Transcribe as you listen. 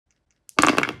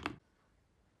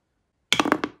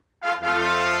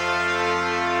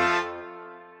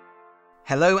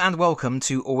Hello and welcome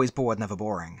to Always Bored Never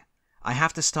Boring. I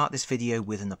have to start this video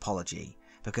with an apology,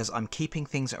 because I'm keeping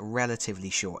things relatively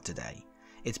short today.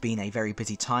 It's been a very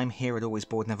busy time here at Always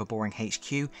Bored Never Boring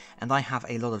HQ, and I have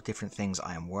a lot of different things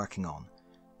I am working on.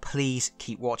 Please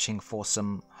keep watching for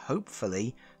some,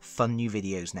 hopefully, fun new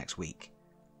videos next week.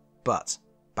 But,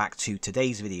 back to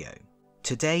today's video.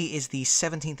 Today is the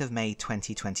 17th of May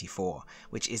 2024,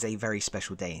 which is a very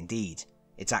special day indeed.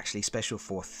 It's actually special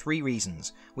for 3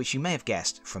 reasons, which you may have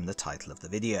guessed from the title of the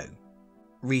video.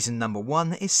 Reason number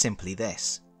 1 is simply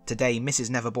this. Today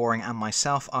Mrs. Never Boring and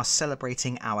myself are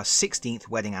celebrating our 16th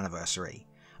wedding anniversary.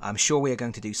 I'm sure we are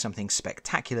going to do something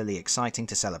spectacularly exciting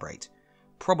to celebrate.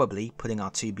 Probably putting our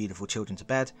 2 beautiful children to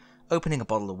bed, opening a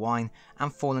bottle of wine,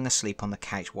 and falling asleep on the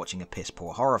couch watching a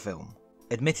piss-poor horror film.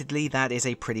 Admittedly, that is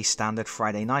a pretty standard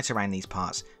Friday night around these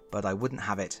parts, but I wouldn't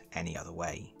have it any other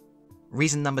way.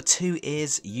 Reason number 2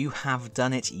 is you have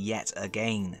done it yet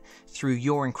again. Through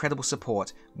your incredible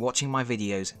support, watching my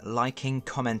videos, liking,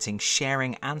 commenting,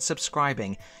 sharing and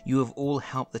subscribing, you have all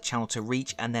helped the channel to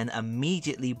reach and then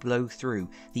immediately blow through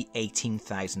the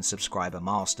 18,000 subscriber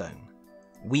milestone.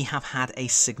 We have had a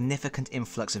significant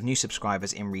influx of new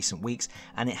subscribers in recent weeks,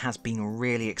 and it has been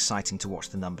really exciting to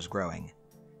watch the numbers growing.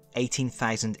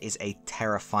 18,000 is a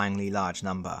terrifyingly large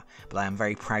number, but I am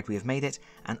very proud we have made it,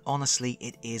 and honestly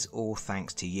it is all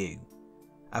thanks to you.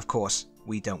 Of course,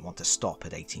 we don't want to stop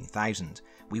at 18,000,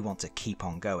 we want to keep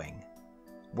on going.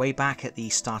 Way back at the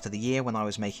start of the year when I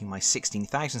was making my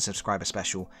 16,000 subscriber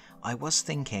special, I was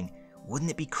thinking,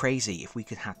 wouldn't it be crazy if we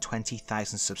could have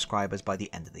 20,000 subscribers by the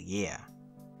end of the year?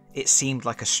 It seemed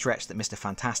like a stretch that Mr.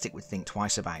 Fantastic would think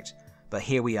twice about, but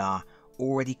here we are,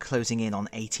 already closing in on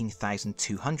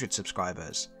 18,200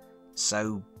 subscribers.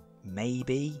 So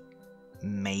maybe.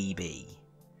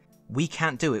 We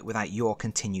can't do it without your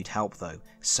continued help though,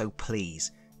 so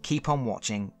please keep on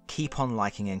watching, keep on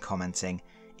liking and commenting.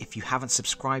 If you haven't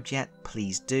subscribed yet,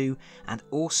 please do, and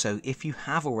also if you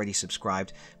have already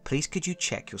subscribed, please could you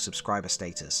check your subscriber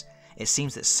status. It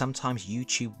seems that sometimes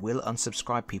YouTube will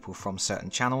unsubscribe people from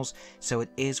certain channels, so it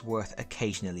is worth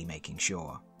occasionally making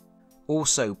sure.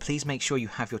 Also, please make sure you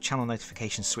have your channel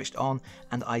notifications switched on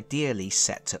and ideally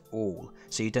set to all,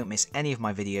 so you don't miss any of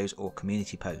my videos or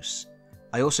community posts.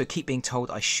 I also keep being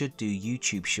told I should do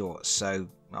YouTube shorts, so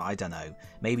I don't know,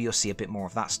 maybe you'll see a bit more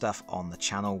of that stuff on the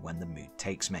channel when the mood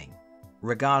takes me.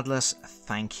 Regardless,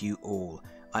 thank you all.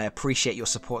 I appreciate your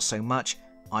support so much,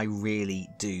 I really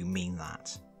do mean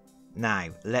that. Now,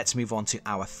 let's move on to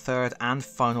our third and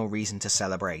final reason to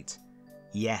celebrate.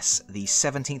 Yes, the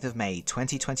 17th of May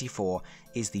 2024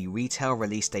 is the retail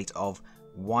release date of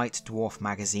White Dwarf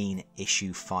magazine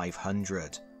issue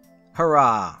 500.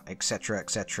 Hurrah!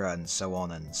 Etc, and so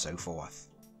on and so forth.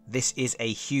 This is a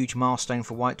huge milestone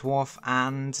for White Dwarf,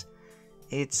 and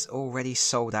it's already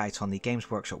sold out on the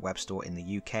Games Workshop web store in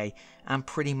the UK and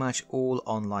pretty much all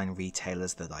online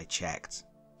retailers that I checked.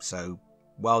 So,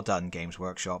 well done Games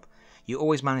Workshop, you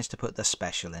always manage to put the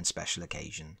special in special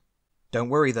occasion. Don't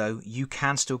worry though, you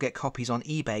can still get copies on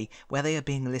eBay where they are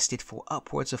being listed for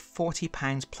upwards of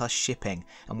 £40 plus shipping,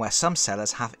 and where some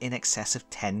sellers have in excess of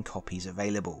 10 copies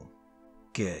available.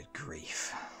 Good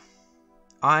grief.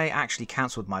 I actually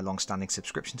cancelled my long-standing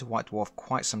subscription to White Dwarf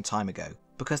quite some time ago,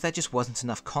 because there just wasn't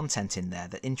enough content in there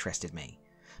that interested me.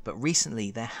 But recently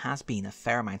there has been a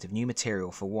fair amount of new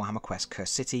material for Warhammer Quest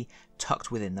Cursed City tucked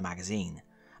within the magazine.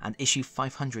 And issue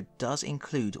 500 does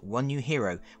include one new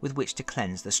hero with which to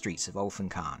cleanse the streets of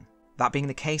Ulfenkarn. That being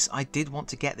the case, I did want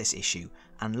to get this issue,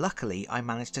 and luckily I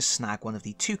managed to snag one of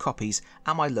the 2 copies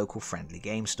at my local friendly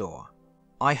game store.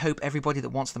 I hope everybody that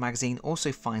wants the magazine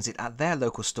also finds it at their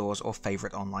local stores or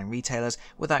favourite online retailers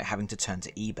without having to turn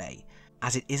to eBay,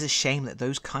 as it is a shame that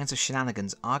those kinds of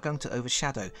shenanigans are going to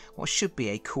overshadow what should be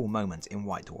a cool moment in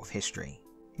White Dwarf history.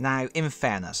 Now, in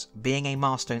fairness, being a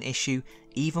milestone issue,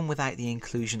 even without the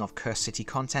inclusion of Cursed City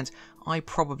content, I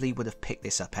probably would have picked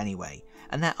this up anyway,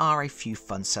 and there are a few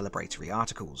fun celebratory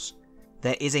articles.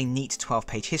 There is a neat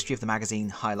 12-page history of the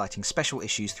magazine highlighting special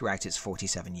issues throughout its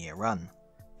 47-year run.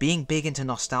 Being big into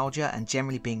nostalgia and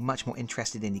generally being much more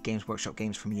interested in the Games Workshop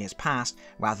games from years past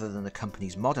rather than the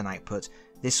company's modern output,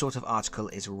 this sort of article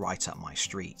is right up my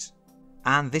street.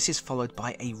 And this is followed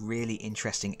by a really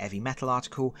interesting heavy metal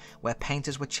article where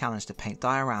painters were challenged to paint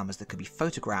dioramas that could be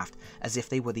photographed as if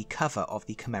they were the cover of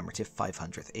the commemorative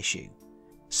 500th issue.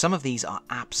 Some of these are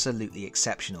absolutely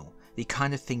exceptional, the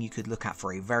kind of thing you could look at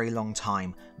for a very long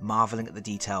time, marvelling at the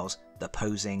details, the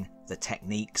posing, the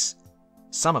techniques.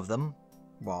 Some of them,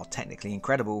 while technically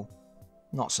incredible,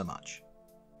 not so much.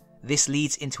 This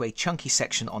leads into a chunky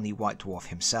section on the White Dwarf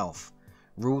himself.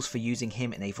 rules for using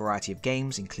him in a variety of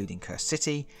games including Cursed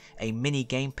City, a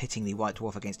mini-game pitting the White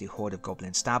Dwarf against a horde of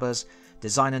goblin stabbers,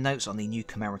 designer notes on the new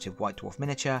commemorative White Dwarf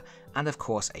miniature, and of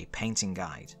course a painting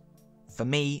guide. For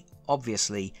me,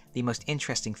 obviously, the most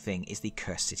interesting thing is the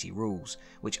Cursed City rules,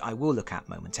 which I will look at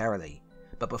momentarily,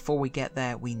 but before we get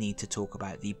there we need to talk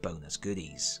about the bonus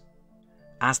goodies.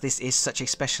 As this is such a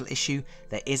special issue,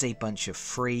 there is a bunch of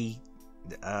free,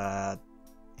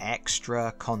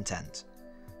 extra content.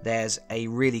 There's a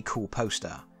really cool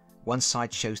poster. One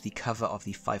side shows the cover of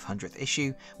the 500th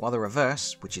issue, while the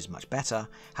reverse, which is much better,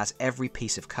 has every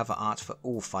piece of cover art for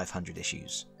all 500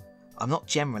 issues. I'm not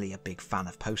generally a big fan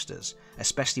of posters,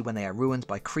 especially when they are ruined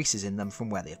by creases in them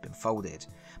from where they have been folded,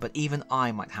 but even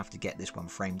I might have to get this one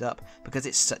framed up because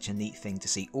it's such a neat thing to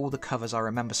see all the covers I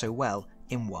remember so well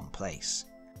in one place.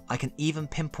 I can even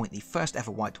pinpoint the first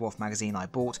ever White Dwarf magazine I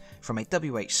bought from a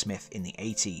W.H. Smith in the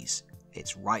 80s.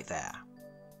 It's right there.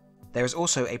 There is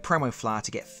also a promo flyer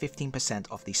to get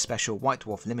 15% off the special White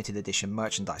Dwarf limited edition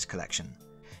merchandise collection.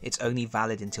 It's only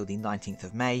valid until the 19th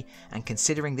of May, and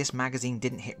considering this magazine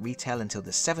didn't hit retail until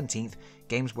the 17th,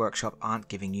 Games Workshop aren't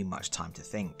giving you much time to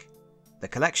think. The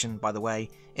collection, by the way,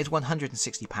 is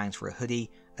 £160 for a hoodie,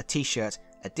 a t-shirt,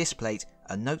 a displate,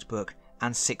 a notebook,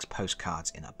 and 6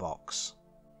 postcards in a box.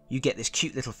 You get this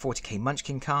cute little 40k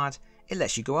Munchkin card. It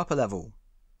lets you go up a level,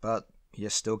 but you're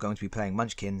still going to be playing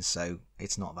Munchkins, so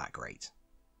it's not that great.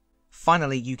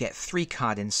 Finally, you get 3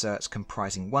 card inserts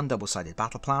comprising 1 double-sided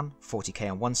battle plan,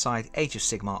 40k on one side, Age of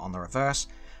Sigmar on the reverse,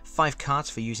 5 cards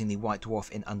for using the White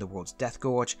Dwarf in Underworld's Death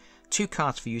Gorge, 2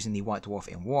 cards for using the White Dwarf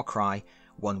in Warcry,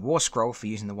 1 War Scroll for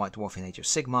using the White Dwarf in Age of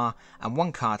Sigmar, and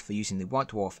 1 card for using the White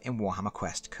Dwarf in Warhammer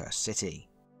Quest Cursed City.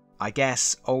 I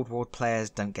guess Old World players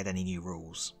don't get any new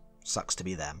rules. Sucks to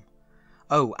be them.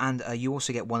 Oh, and you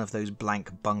also get one of those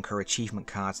blank bunker achievement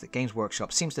cards that Games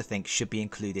Workshop seems to think should be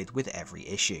included with every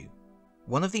issue.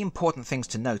 One of the important things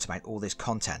to note about all this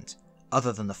content,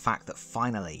 other than the fact that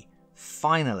finally,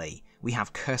 we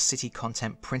have Cursed City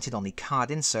content printed on the card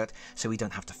insert so we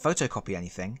don't have to photocopy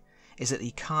anything, is that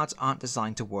the cards aren't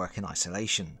designed to work in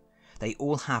isolation. They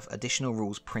all have additional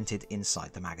rules printed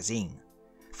inside the magazine.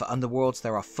 For Underworlds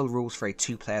there are full rules for a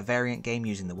 2-player variant game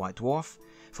using the White Dwarf,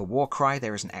 for Warcry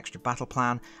there is an extra battle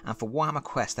plan, and for Warhammer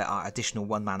Quest there are additional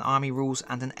one-man army rules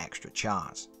and an extra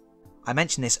chart. I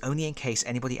mention this only in case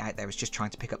anybody out there is just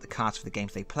trying to pick up the cards for the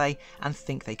games they play and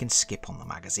think they can skip on the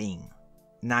magazine.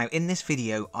 Now in this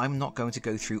video I'm not going to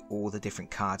go through all the different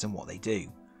cards and what they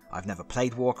do. I've never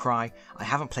played Warcry, I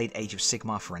haven't played Age of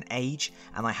Sigmar for an age,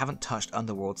 and I haven't touched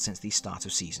Underworld since the start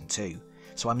of Season 2,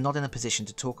 so I'm not in a position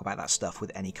to talk about that stuff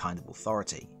with any kind of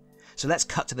authority. So let's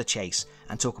cut to the chase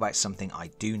and talk about something I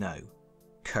do know.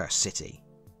 Cursed City.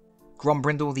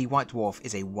 Grombrindle the White Dwarf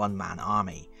is a one-man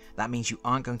army. That means you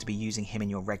aren't going to be using him in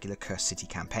your regular Cursed City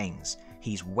campaigns.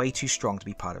 He's way too strong to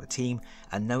be part of a team,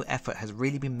 and no effort has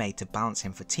really been made to balance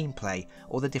him for team play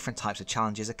or the different types of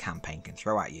challenges a campaign can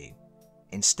throw at you.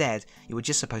 Instead, you were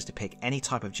just supposed to pick any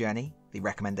type of journey, the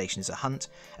recommendation is a hunt,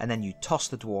 and then you toss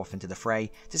the dwarf into the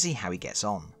fray to see how he gets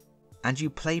on. And you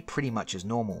play pretty much as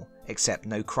normal, except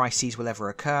no crises will ever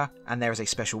occur, and there is a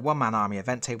special one-man army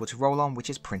event table to roll on which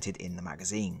is printed in the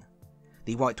magazine.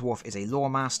 The White Dwarf is a lore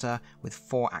master with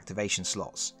 4 activation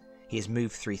slots. He is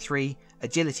move 3-3,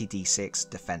 agility d6,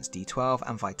 defense d12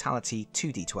 and vitality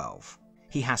 2d12.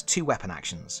 He has 2 weapon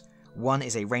actions. One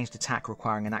is a ranged attack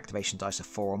requiring an activation dice of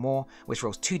 4 or more, which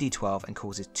rolls 2d12 and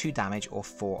causes 2 damage or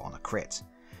 4 on a crit.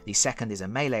 The second is a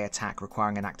melee attack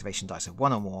requiring an activation dice of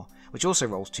 1 or more, which also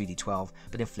rolls 2d12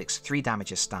 but inflicts 3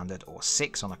 damage as standard or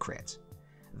 6 on a crit.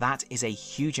 That is a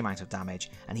huge amount of damage,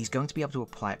 and he's going to be able to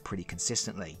apply it pretty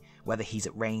consistently, whether he's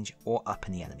at range or up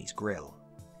in the enemy's grill.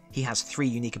 He has 3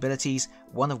 unique abilities,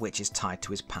 one of which is tied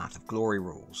to his Path of Glory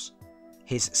rules.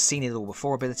 His Seen It All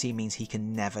Before ability means he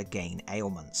can never gain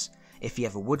ailments. If he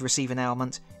ever would receive an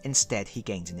ailment, instead he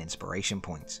gains an inspiration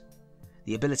point.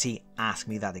 The ability Ask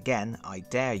Me That Again, I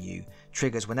Dare You,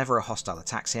 triggers whenever a hostile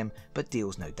attacks him, but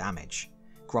deals no damage.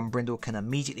 Grombrindle can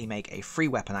immediately make a free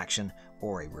weapon action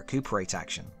or a recuperate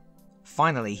action.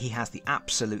 Finally, he has the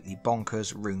absolutely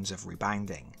bonkers Runes of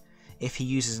Rebounding. If he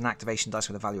uses an activation dice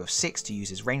with a value of 6 to use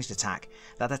his ranged attack,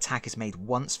 that attack is made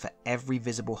once for every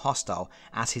visible hostile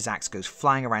as his axe goes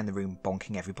flying around the room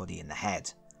bonking everybody in the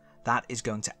head. That is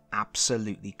going to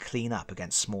absolutely clean up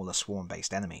against smaller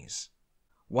swarm-based enemies.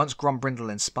 Once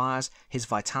Grombrindle inspires, his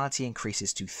vitality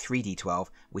increases to 3d12,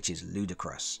 which is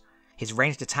ludicrous. His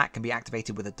ranged attack can be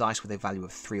activated with a dice with a value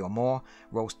of 3 or more,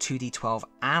 rolls 2d12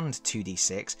 and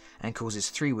 2d6, and causes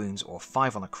 3 wounds or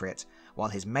 5 on a crit, while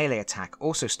his melee attack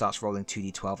also starts rolling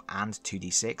 2d12 and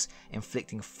 2d6,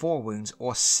 inflicting 4 wounds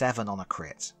or 7 on a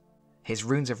crit. His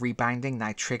runes of rebounding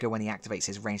now trigger when he activates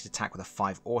his ranged attack with a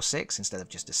 5 or 6 instead of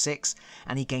just a 6,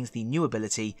 and he gains the new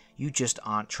ability You Just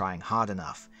Aren't Trying Hard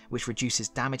Enough, which reduces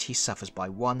damage he suffers by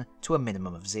 1 to a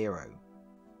minimum of 0.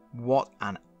 What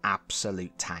an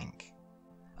absolute tank.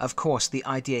 Of course, the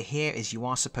idea here is you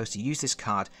are supposed to use this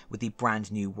card with the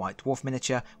brand new White Dwarf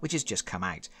miniature which has just come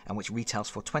out and which retails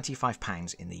for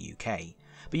 £25 in the UK,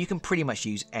 but you can pretty much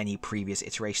use any previous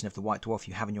iteration of the White Dwarf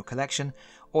you have in your collection,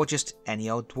 or just any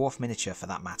old dwarf miniature for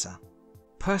that matter.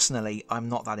 Personally, I'm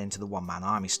not that into the one-man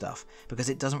army stuff because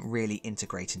it doesn't really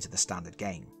integrate into the standard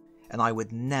game, and I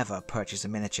would never purchase a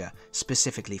miniature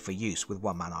specifically for use with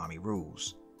one-man army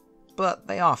rules. But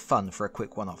they are fun for a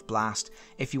quick one-off blast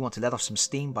if you want to let off some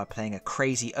steam by playing a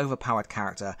crazy overpowered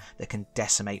character that can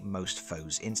decimate most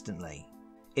foes instantly.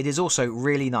 It is also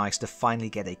really nice to finally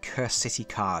get a Cursed City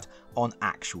card on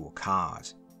actual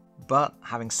card. But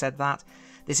having said that,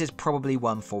 this is probably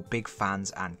one for big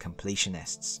fans and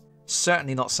completionists.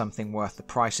 Certainly not something worth the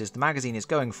prices the magazine is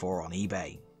going for on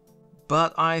eBay.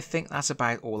 But I think that's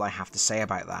about all I have to say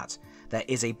about that. There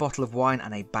is a bottle of wine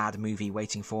and a bad movie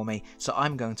waiting for me, so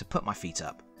I'm going to put my feet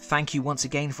up. Thank you once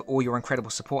again for all your incredible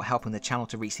support helping the channel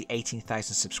to reach the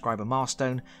 18,000 subscriber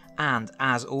milestone, and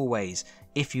as always,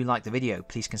 if you like the video,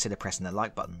 please consider pressing the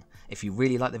like button. If you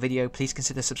really like the video, please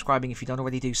consider subscribing if you don't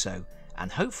already do so,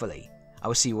 and hopefully, I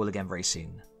will see you all again very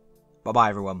soon. Bye bye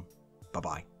everyone, bye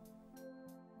bye.